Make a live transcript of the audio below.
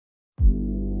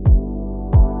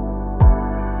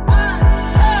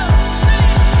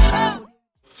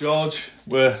George,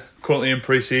 we're currently in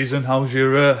pre-season. How's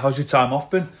your time off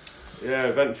been? Yeah,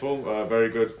 eventful, very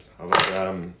good. I've had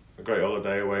a great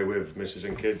holiday away with missus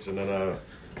and kids, and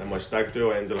then my stag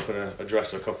do. I ended up in a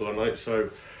dress a couple of nights,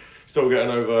 so still getting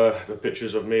over the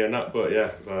pictures of me and that, but yeah,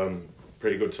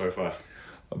 pretty good so far.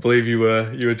 I believe you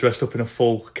were dressed up in a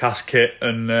full cast kit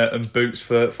and boots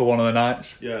for one of the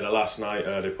nights. Yeah, the last night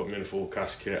they put me in a full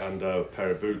cast kit and a pair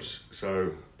of boots.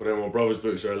 So, but then my brother's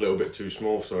boots are a little bit too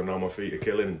small, so now my feet are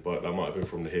killing. But that might have been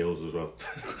from the heels as well.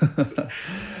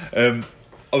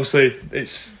 Obviously,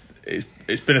 it's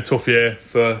been a tough year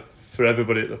for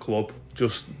everybody at the club.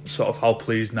 Just sort of how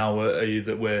pleased now are you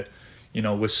that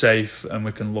we're safe and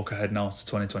we can look ahead now to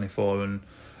 2024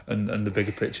 and the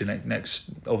bigger picture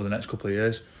over the next couple of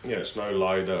years. Yeah, it's no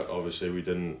lie that obviously we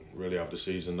didn't really have the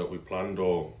season that we planned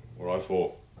or I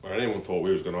thought or anyone thought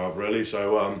we was going to have really.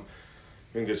 So I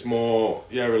think it's more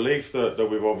relief that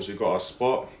we've obviously got our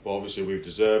spot, but obviously we've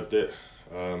deserved it.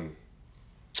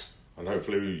 And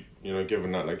hopefully,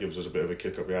 given that gives us a bit of a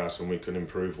kick up the arse and we can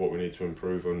improve what we need to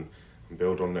improve and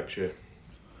build on next year.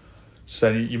 So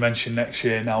you mentioned next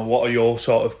year. Now, what are your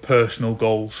sort of personal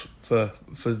goals for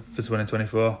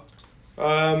 2024?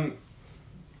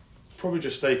 Probably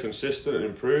just stay consistent and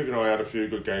improve. I had a few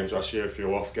good games last year, a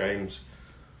few off games,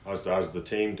 as the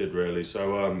team did really.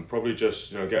 So probably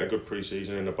just get a good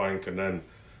pre-season in the bank and then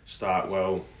start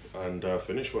well and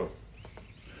finish well.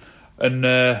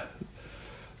 And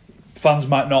fans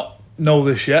might not know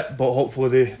this yet, but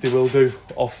hopefully they will do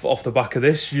off the back of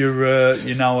this. You're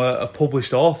now a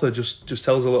published author. Just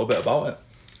tell us a little bit about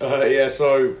it.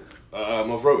 So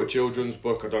I've wrote a children's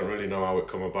book. I don't really know how it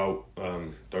come about.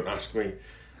 Don't ask me.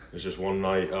 It's just one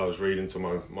night I was reading to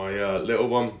my little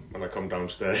one, and I come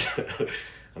downstairs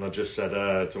and I just said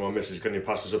to my missus, "Can you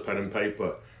pass us a pen and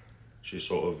paper?" She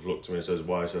sort of looked at me and says,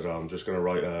 "Why?" I said, "I'm just going to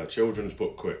write a children's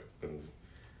book quick." And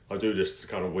I do this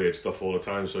kind of weird stuff all the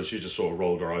time, so she just sort of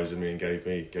rolled her eyes at me and gave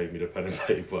me the pen and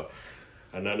paper.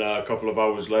 And then a couple of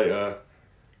hours later,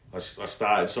 I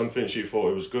started something. She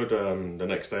thought it was good. The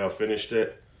next day I finished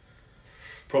it.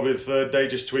 Probably the third day,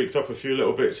 just tweaked up a few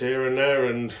little bits here and there,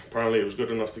 and apparently it was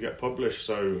good enough to get published.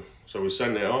 So we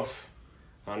sent it off,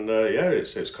 and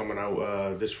it's coming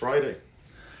out this Friday.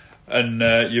 And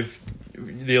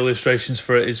the illustrations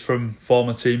for it is from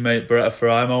former teammate Beretta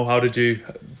Faraimo. How did you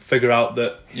figure out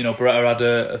that Beretta had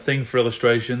a thing for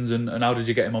illustrations, and how did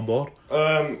you get him on board?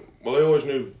 Well, I always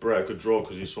knew Beretta could draw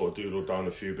because he sort of doodled down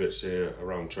a few bits here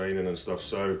around training and stuff.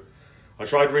 So I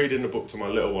tried reading the book to my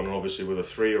little one, and obviously with a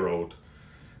 3-year-old,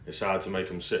 it's hard to make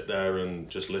him sit there and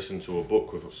just listen to a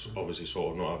book with obviously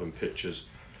sort of not having pictures.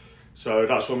 So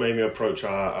that's what made me approach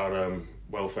our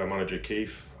welfare manager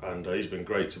Keith, and he's been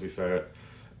great, to be fair.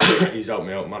 He's helped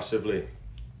me out massively.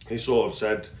 He sort of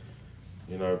said,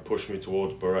 pushed me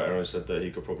towards Beretta and said that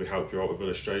he could probably help you out with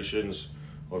illustrations.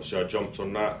 Obviously I jumped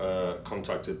on that,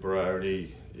 contacted Beretta, and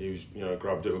he was,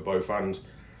 grabbed it with both hands.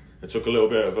 It took a little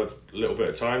bit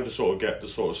of time to sort of get the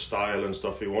sort of style and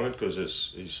stuff he wanted, because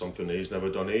it's something that he's never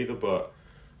done either. But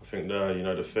I think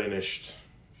the finished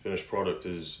product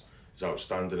is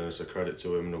outstanding, and it's a credit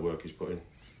to him and the work he's put in.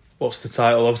 What's the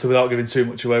title? Obviously, without giving too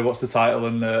much away, what's the title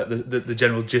and the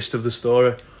general gist of the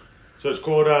story? So it's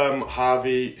called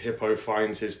Harvey Hippo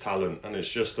Finds His Talent, and it's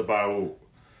just about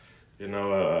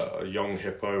a young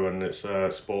hippo, and it's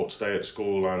a sports day at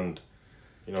school, and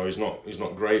he's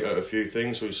not great at a few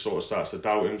things, so he sort of starts to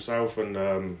doubt himself, and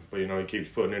but he keeps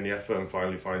putting in the effort and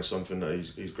finally finds something that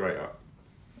he's great at.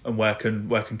 And where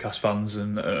can Cast fans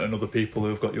and other people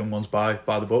who've got young ones buy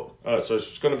the book? So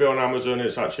it's going to be on Amazon.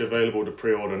 It's actually available to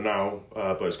pre-order now,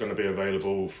 but it's going to be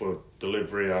available for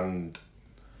delivery and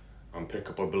pick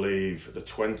up, I believe, the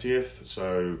 20th.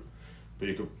 So,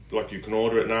 but you can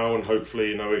order it now, and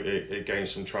hopefully it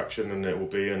gains some traction, and it will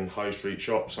be in high street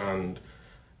shops and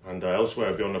elsewhere.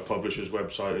 It'll be on the publisher's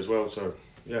website as well. So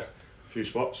yeah, a few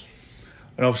spots.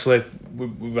 And obviously,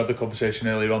 we had the conversation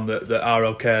earlier on that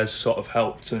Rugby Cares sort of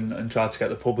helped and tried to get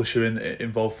the publisher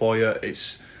involved for you.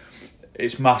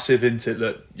 It's massive, isn't it,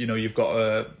 that you've got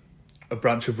a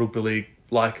branch of rugby league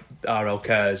like Rugby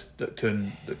Cares that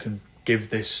can give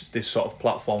this sort of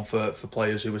platform for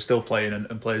players who are still playing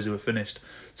and players who are finished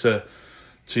to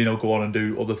go on and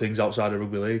do other things outside of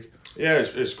rugby league. Yeah,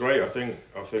 it's great. I think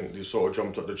you sort of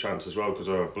jumped up the chance as well, because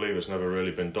I believe it's never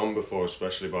really been done before,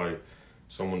 especially by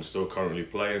someone still currently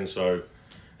playing. So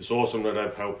it's awesome that they're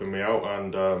helping me out,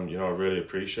 and I really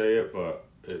appreciate it. But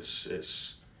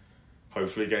it's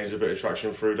hopefully gains a bit of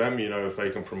traction through them. If they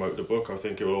can promote the book, I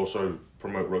think it will also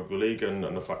promote rugby league and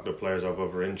the fact that players have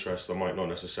other interests that might not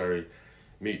necessarily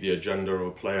meet the agenda of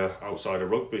a player outside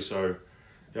of rugby. So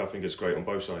yeah, I think it's great on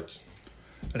both sides.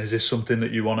 And is this something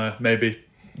that you want to maybe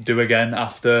do again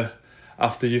after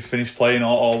you've finished playing,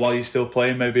 or while you're still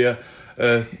playing? Maybe a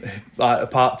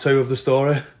part 2 of the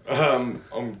story. To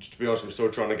be honest, I'm still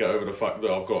trying to get over the fact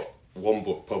that I've got one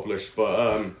book published,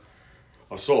 but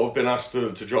I've sort of been asked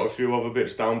to jot a few other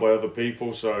bits down by other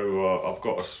people, so I've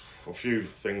got a few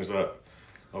things that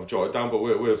I've jotted down, but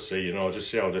we'll see. I'll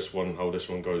just see how this one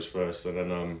goes first, and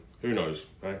then who knows,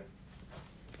 right?